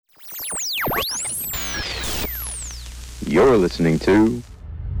You're listening to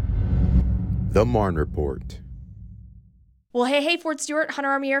The Marne Report. Well, hey, Fort Stewart, Hunter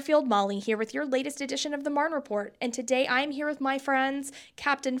Army Airfield, Molly here with your latest edition of the Marne Report. And today I'm here with my friends,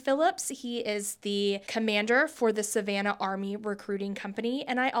 Captain Phillips. He is the commander for the Savannah Army Recruiting Company.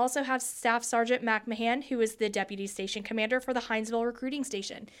 And I also have Staff Sergeant Mac Mahan, who is the deputy station commander for the Hinesville Recruiting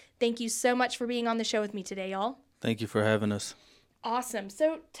Station. Thank you so much for being on the show with me today, y'all. Thank you for having us. Awesome.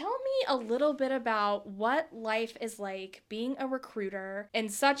 So tell me a little bit about what life is like being a recruiter in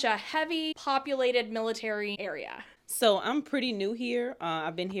such a heavy populated military area. So I'm pretty new here.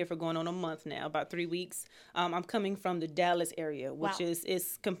 I've been here for going on a month now, about 3 weeks. I'm coming from the Dallas area, which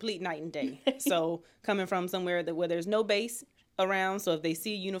is complete night and day. So coming from somewhere where there's no base around, so if they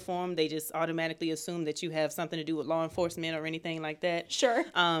see a uniform, they just automatically assume that you have something to do with law enforcement or anything like that. Sure.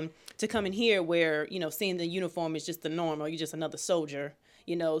 To come in here where, seeing the uniform is just the norm, or you're just another soldier,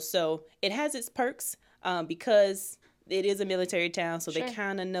 So it has its perks because it is a military town, so They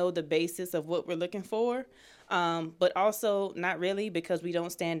kind of know the basis of what we're looking for. But also not really, because we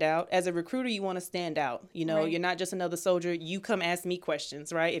don't stand out. As a recruiter, you want to stand out. Right. You're not just another soldier. You come ask me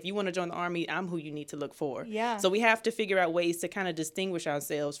questions, right? If you want to join the Army, I'm who you need to look for. Yeah. So we have to figure out ways to kind of distinguish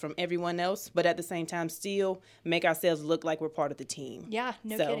ourselves from everyone else, but at the same time still make ourselves look like we're part of the team. Yeah,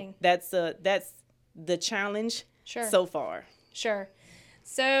 no kidding. That's the challenge so far. Sure.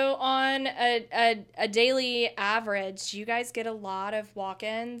 So on a daily average, you guys get a lot of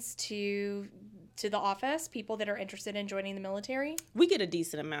walk-ins to the office, people that are interested in joining the military? We get a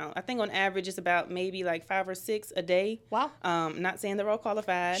decent amount. I think on average it's about maybe like 5 or 6 a day. Wow. Not saying they're all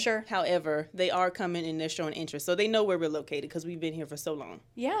qualified. Sure. However, they are coming and they're showing interest. So they know where we're located because we've been here for so long.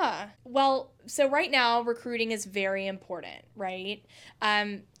 Yeah. Well, so right now recruiting is very important, right?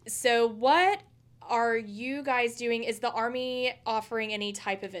 So what are you guys doing? Is the Army offering any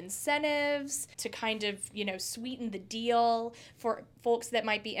type of incentives to kind of, sweeten the deal for folks that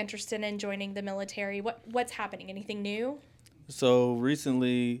might be interested in joining the military? What's happening? Anything new? So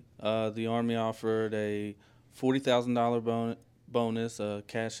recently, the Army offered a $40,000 bonus,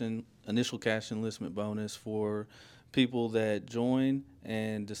 initial cash enlistment bonus for people that join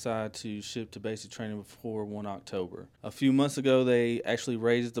and decide to ship to basic training before 1 October. A few months ago, they actually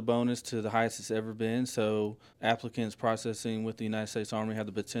raised the bonus to the highest it's ever been, so applicants processing with the United States Army have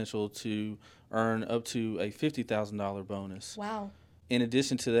the potential to earn up to a $50,000 bonus. Wow. In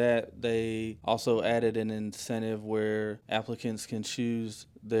addition to that, they also added an incentive where applicants can choose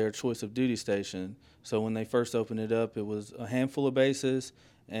their choice of duty station. So when they first opened it up, it was a handful of bases,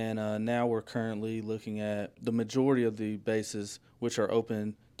 and now we're currently looking at the majority of the bases which are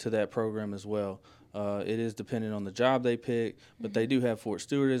open to that program as well. It is dependent on the job they pick, but they do have Fort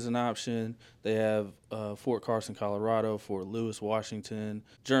Stewart as an option. They have Fort Carson, Colorado, Fort Lewis, Washington,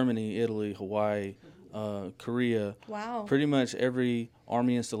 Germany, Italy, Hawaii, Korea. Wow. Pretty much every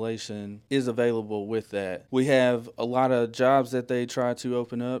Army installation is available with that. We have a lot of jobs that they try to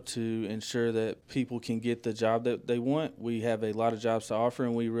open up to ensure that people can get the job that they want. We have a lot of jobs to offer,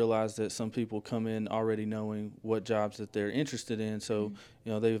 and we realize that some people come in already knowing what jobs that they're interested in. So,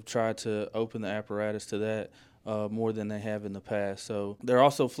 they've tried to open the apparatus to that more than they have in the past. So they're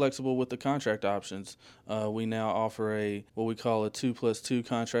also flexible with the contract options. We now offer what we call a 2+2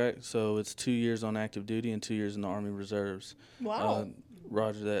 contract. So it's 2 years on active duty and 2 years in the Army Reserves. Wow.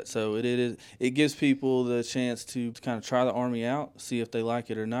 Roger that. So it gives people the chance to kind of try the Army out, see if they like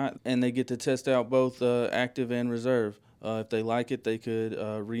it or not, and they get to test out both active and reserve. If they like it, they could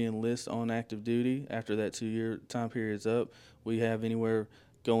re-enlist on active duty after that 2-year time period's up. We have anywhere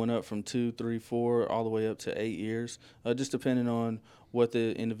going up from 2, 3, 4, all the way up to 8 years, just depending on what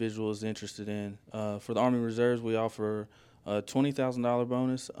the individual is interested in. For the Army Reserves, we offer a $20,000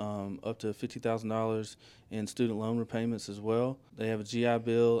 bonus, up to $50,000 in student loan repayments as well. They have a GI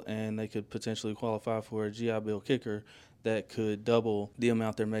Bill, and they could potentially qualify for a GI Bill kicker that could double the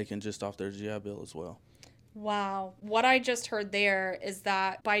amount they're making just off their GI Bill as well. Wow. What I just heard there is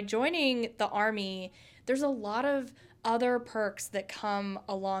that by joining the Army, there's a lot of other perks that come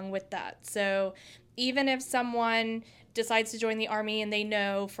along with that. So even if someone decides to join the Army and they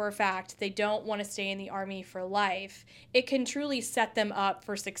know for a fact they don't want to stay in the Army for life, it can truly set them up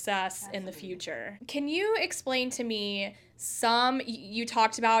for success in the future. Can you explain to me you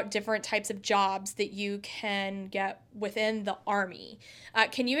talked about different types of jobs that you can get within the Army.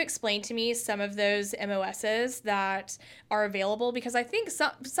 Can you explain to me some of those MOSs that are available? Because I think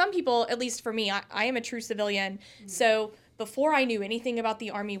some people, at least for me, I am a true civilian, so before I knew anything about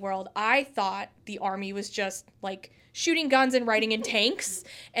the Army world, I thought the Army was just like shooting guns and riding in tanks,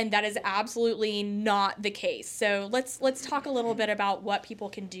 and that is absolutely not the case. So let's talk a little bit about what people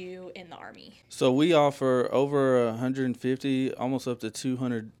can do in the Army. So we offer over 150, almost up to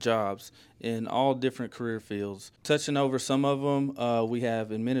 200 jobs in all different career fields. Touching over some of them, we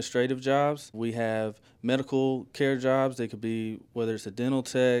have administrative jobs. We have medical care jobs. They could be whether it's a dental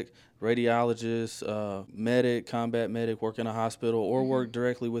tech, radiologist, medic, combat medic, work in a hospital, or work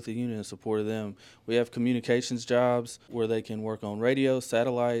directly with the unit in support of them. We have communications jobs where they can work on radio,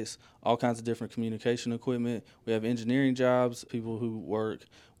 satellites, all kinds of different communication equipment. We have engineering jobs, people who work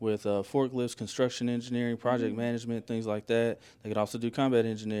with forklifts, construction engineering, project management, things like that. They could also do combat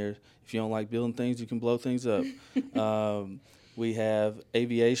engineers. If you don't like building things, you can blow things up. We have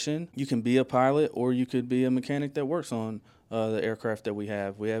aviation. You can be a pilot, or you could be a mechanic that works on the aircraft that we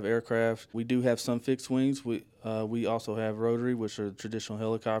have. We have aircraft. We do have some fixed wings. We also have rotary, which are traditional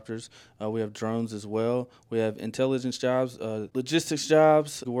helicopters. We have drones as well. We have intelligence jobs, logistics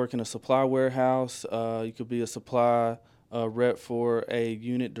jobs. You work in a supply warehouse. You could be a supply rep for a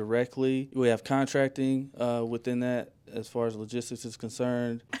unit directly. We have contracting within that as far as logistics is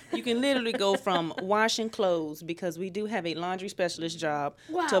concerned. You can literally go from washing clothes, because we do have a laundry specialist job,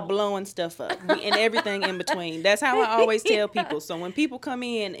 Wow. to blowing stuff up and everything in between. That's how I always tell people. So when people come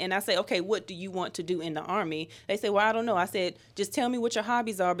in and I say, okay, what do you want to do in the Army? They say, well, I don't know. I said, just tell me what your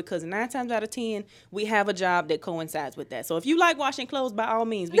hobbies are, because 9 times out of 10, we have a job that coincides with that. So if you like washing clothes, by all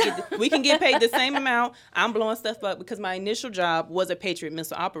means, we can get paid the same amount. I'm blowing stuff up because my initial job was a Patriot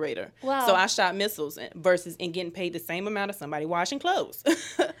missile operator. Wow. So I shot missiles versus getting paid the same amount of somebody washing clothes.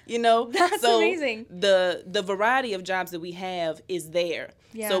 You know? That's amazing. The variety of jobs that we have is there.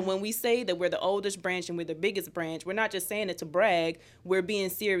 Yeah. So when we say that we're the oldest branch and we're the biggest branch, we're not just saying it to brag. We're being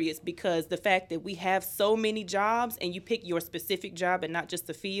serious, because the fact that we have so many jobs, and you pick your specific job and not just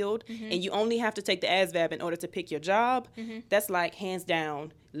the field, and you only have to take the ASVAB in order to pick your job, that's like hands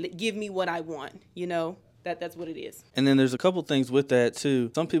down, give me what I want, you know? That's what it is. And then there's a couple things with that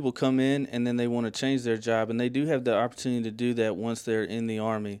too. Some people come in and then they want to change their job, and they do have the opportunity to do that once they're in the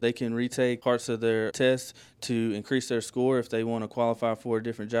Army. They can retake parts of their tests to increase their score if they want to qualify for a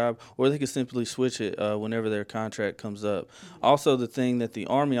different job, or they can simply switch it whenever their contract comes up. Also, the thing that the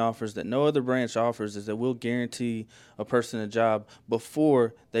Army offers that no other branch offers is that we'll guarantee a person a job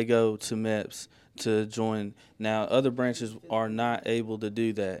before they go to MEPS to join. Now, other branches are not able to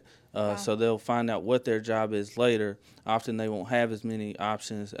do that. So they'll find out what their job is later. Often they won't have as many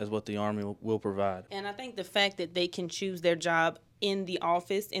options as what the Army will provide. And I think the fact that they can choose their job in the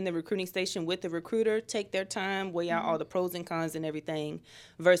office, in the recruiting station with the recruiter, take their time, weigh out all the pros and cons and everything,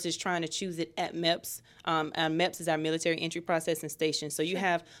 versus trying to choose it at MEPS. MEPS is our military entry processing station. So you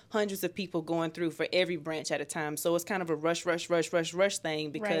have hundreds of people going through for every branch at a time. So it's kind of a rush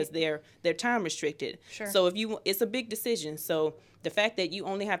thing, because they're time restricted. Sure. So it's a big decision. So the fact that you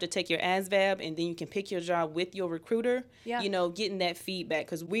only have to take your ASVAB and then you can pick your job with your recruiter, you know, getting that feedback,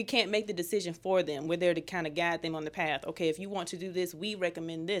 because we can't make the decision for them. We're there to kind of guide them on the path. Okay, if you want to do this, we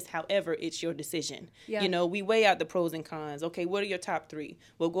recommend this. However, it's your decision. Yeah. You know, we weigh out the pros and cons. Okay, what are your top 3?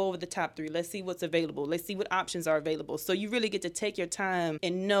 We'll go over the top 3. Let's see what's available. Let's see what options are available. So you really get to take your time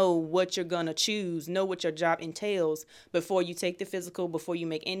and know what you're going to choose, know what your job entails before you take the physical, before you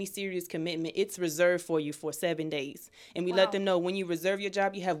make any serious commitment. It's reserved for you for 7 days. And we let them know, when you reserve your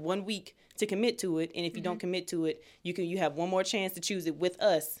job, you have 1 week to commit to it, and if you don't commit to it, you have one more chance to choose it with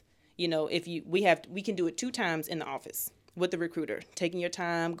us. You know, we can do it 2 times in the office with the recruiter, taking your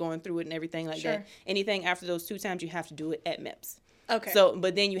time, going through it and everything like that. Anything after those 2 times, you have to do it at MEPS. Okay. So,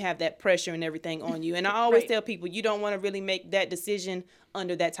 but then you have that pressure and everything on you. And I always tell people, you don't want to really make that decision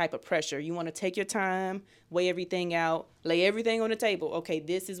under that type of pressure. You want to take your time, weigh everything out, lay everything on the table. Okay,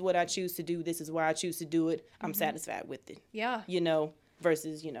 this is what I choose to do. This is why I choose to do it. I'm satisfied with it. Yeah. You know,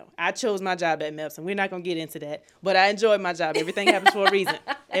 versus, you know, I chose my job at MEPS, and we're not going to get into that, but I enjoyed my job. Everything happens for a reason.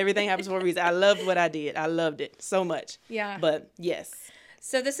 Everything happens for a reason. I loved what I did. I loved it so much. Yeah. But yes.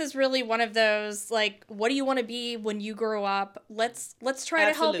 So this is really one of those, like, what do you want to be when you grow up? Let's try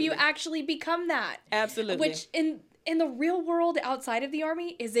to help you actually become that. Absolutely. Which in the real world outside of the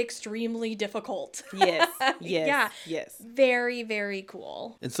Army is extremely difficult. Yes. Yeah. Yes. Very, very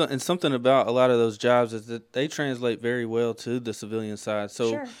cool. And something about a lot of those jobs is that they translate very well to the civilian side.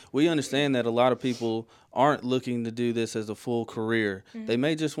 So we understand that a lot of people aren't looking to do this as a full career. They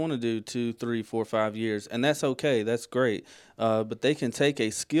may just want to do 2, 3, 4, 5 years, and that's okay. That's great. But they can take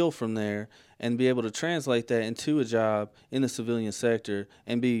a skill from there and be able to translate that into a job in the civilian sector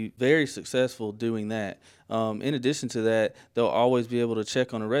and be very successful doing that. In addition to that, they'll always be able to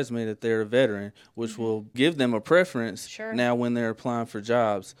check on a resume that they're a veteran, which will give them a preference now when they're applying for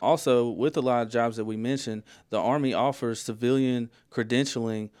jobs. Also, with a lot of jobs that we mentioned, the Army offers civilian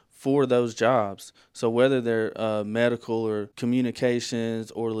credentialing for those jobs. So whether they're medical or communications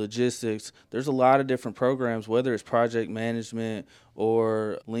or logistics, there's a lot of different programs, whether it's project management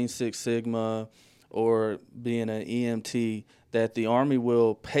or Lean Six Sigma or being an EMT, that the Army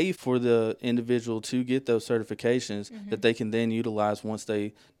will pay for the individual to get those certifications that they can then utilize once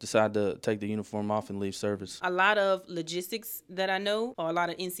they decide to take the uniform off and leave service. A lot of logistics that I know, or a lot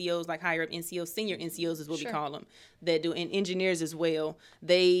of NCOs, like higher up NCOs, senior NCOs is what we call them, that do, and engineers as well,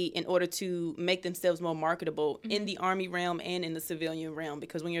 they, in order to make themselves more marketable in the Army realm and in the civilian realm,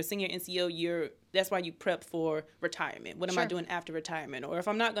 because when you're a senior NCO, that's why you prep for retirement. What am I doing after retirement? Or if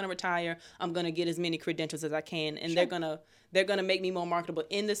I'm not going to retire, I'm going to get as many credentials as I can, and they're going to make me more marketable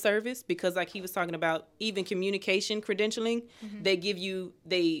in the service, because like he was talking about, even communication credentialing,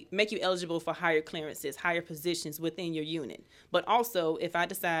 they make you eligible for higher clearances, higher positions within your unit. But also, if I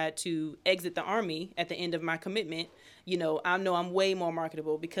decide to exit the Army at the end of my commitment, I know I'm way more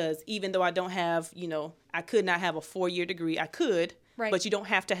marketable, because even though I don't have, I could not have a 4-year degree. I could, but you don't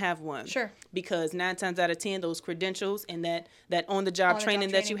have to have one. Sure. Because 9 times out of 10, those credentials and that on-the-job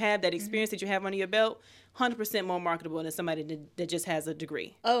training that you have, that experience that you have under your belt, 100% more marketable than somebody that just has a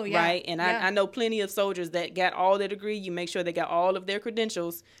degree. Oh, yeah. Right? And I know plenty of soldiers that got all their degree. You make sure they got all of their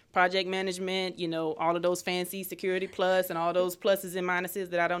credentials, project management, all of those fancy security plus and all those pluses and minuses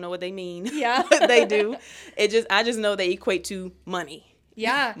that I don't know what they mean. Yeah. They do. I just know they equate to money.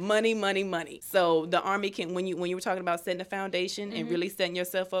 Yeah. money. So the Army can, when you were talking about setting a foundation and really setting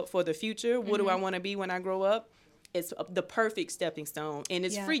yourself up for the future, what do I want to be when I grow up? It's the perfect stepping stone, and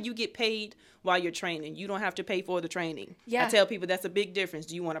it's free. You get paid while you're training. You don't have to pay for the training. Yeah. I tell people that's a big difference.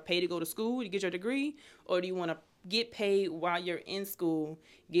 Do you want to pay to go to school to get your degree, or do you want to get paid while you're in school,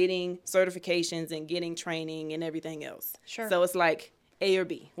 getting certifications and getting training and everything else? Sure. So it's like A or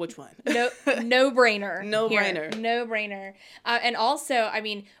B, which one? No brainer. No brainer. And also, I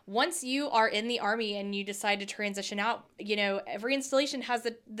mean, once you are in the Army and you decide to transition out, every installation has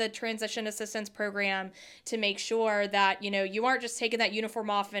the transition assistance program to make sure that, you aren't just taking that uniform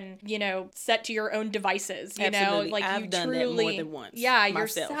off and, set to your own devices, Absolutely. like I've done that more than once. Yeah,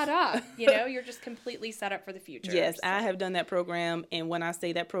 myself. You're set up, you're just completely set up for the future. Yes, so. I have done that program. And when I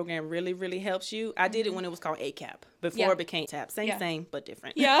say that program really, really helps you, I did it when it was called ACAP before it became TAP. Same, but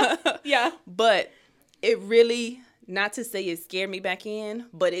different. Yeah. Yeah. But it really, not to say it scared me back in,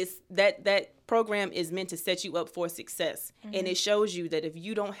 but it's that program is meant to set you up for success. And it shows you that if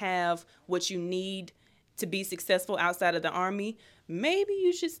you don't have what you need to be successful outside of the Army, maybe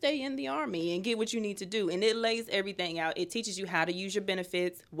you should stay in the Army and get what you need to do. And it lays everything out. It teaches you how to use your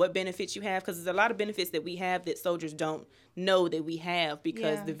benefits, what benefits you have, because there's a lot of benefits that we have that soldiers don't know that we have,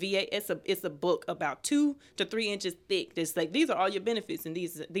 because the VA, it's a book about 2 to 3 inches thick. It's like, these are all your benefits, and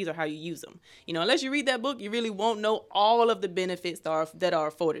these are how you use them. Unless you read that book, you really won't know all of the benefits that are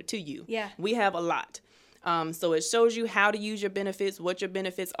afforded to you. Yeah. We have a lot. So it shows you how to use your benefits, what your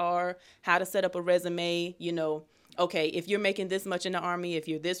benefits are, how to set up a resume, okay, if you're making this much in the Army, if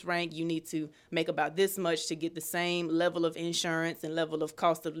you're this rank, you need to make about this much to get the same level of insurance and level of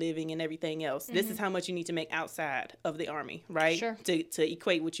cost of living and everything else. This is how much you need to make outside of the Army, right? Sure. To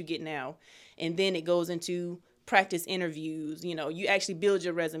equate what you get now. And then it goes into practice interviews. You actually build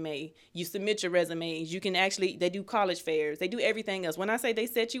your resume. You submit your resumes. You can they do college fairs. They do everything else. When I say they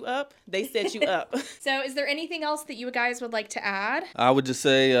set you up, they set you up. So is there anything else that you guys would like to add? I would just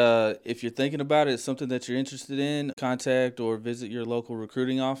say, if you're thinking about it, it's something that you're interested in, contact or visit your local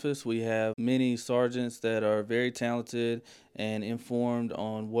recruiting office. We have many sergeants that are very talented and informed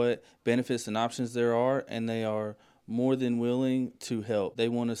on what benefits and options there are, and they are more than willing to help. They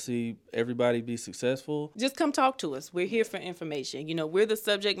want to see everybody be successful. Just come talk to us. We're here for information. We're the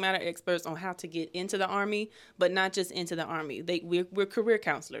subject matter experts on how to get into the Army, but not just into the Army. We're career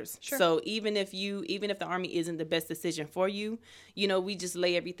counselors. Sure. So even if the Army isn't the best decision for you, we just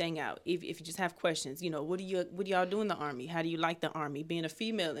lay everything out. If you just have questions, what do y'all do in the Army? How do you like the Army? Being a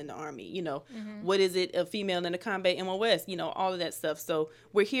female in the Army, what is it, a female in the combat MOS? All of that stuff. So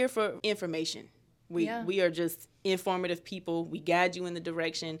we're here for information. We are just informative people. We guide you in the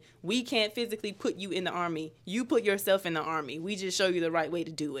direction. We can't physically put you in the Army. You put yourself in the Army. We just show you the right way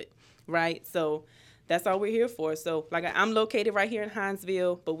to do it, right? So that's all we're here for. So I'm located right here in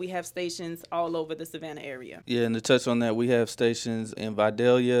Hinesville, but we have stations all over the Savannah area. Yeah, and to touch on that, we have stations in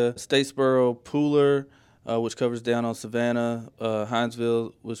Vidalia, Statesboro, Pooler, which covers down on Savannah,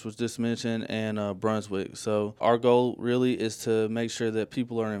 Hinesville, which was just mentioned, and Brunswick. So our goal really is to make sure that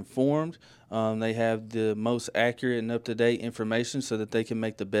people are informed. They have the most accurate and up-to-date information so that they can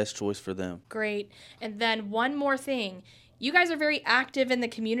make the best choice for them. Great. And then one more thing. You guys are very active in the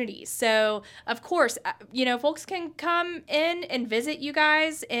community. So, of course, folks can come in and visit you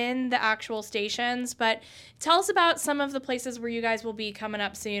guys in the actual stations. But tell us about some of the places where you guys will be coming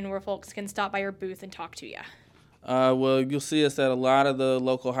up soon where folks can stop by your booth and talk to you. Well, you'll see us at a lot of the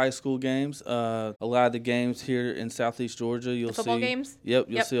local high school games. A lot of the games here in Southeast Georgia. You'll the football see games. Yep,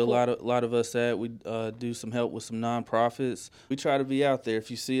 you'll see cool. a lot of us at. We do some help with some nonprofits. We try to be out there. If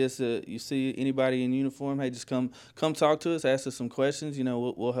you see us, you see anybody in uniform, hey, just come talk to us, ask us some questions.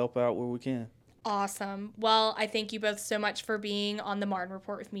 We'll help out where we can. Awesome. Well, I thank you both so much for being on the Marne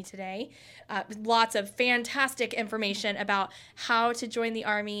Report with me today. Lots of fantastic information about how to join the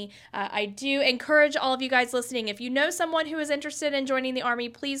Army. I do encourage all of you guys listening, if you know someone who is interested in joining the Army,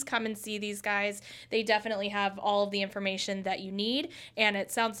 please come and see these guys. They definitely have all of the information that you need, and it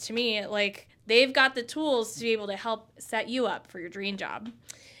sounds to me like they've got the tools to be able to help set you up for your dream job.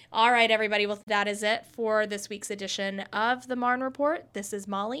 All right, everybody. Well, that is it for this week's edition of the Marne Report. This is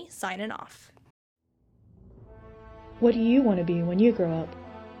Molly signing off. What do you want to be when you grow up?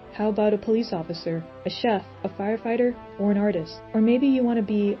 How about a police officer, a chef, a firefighter, or an artist? Or maybe you want to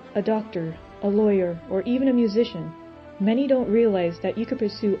be a doctor, a lawyer, or even a musician. Many don't realize that you could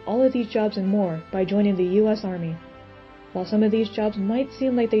pursue all of these jobs and more by joining the U.S. Army. While some of these jobs might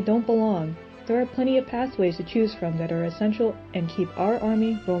seem like they don't belong, there are plenty of pathways to choose from that are essential and keep our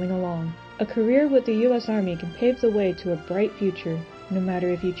Army rolling along. A career with the U.S. Army can pave the way to a bright future, no matter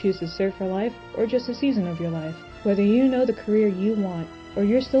if you choose to serve for life or just a season of your life. Whether you know the career you want or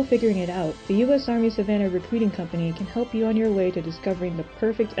you're still figuring it out, the U.S. Army Savannah Recruiting Company can help you on your way to discovering the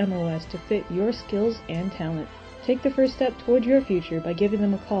perfect MOS to fit your skills and talent. Take the first step toward your future by giving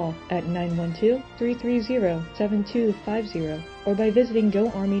them a call at 912-330-7250 or by visiting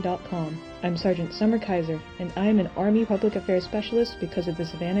goarmy.com. I'm Sergeant Summer Kaiser, and I'm an Army Public Affairs Specialist because of the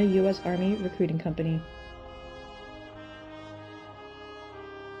Savannah U.S. Army Recruiting Company.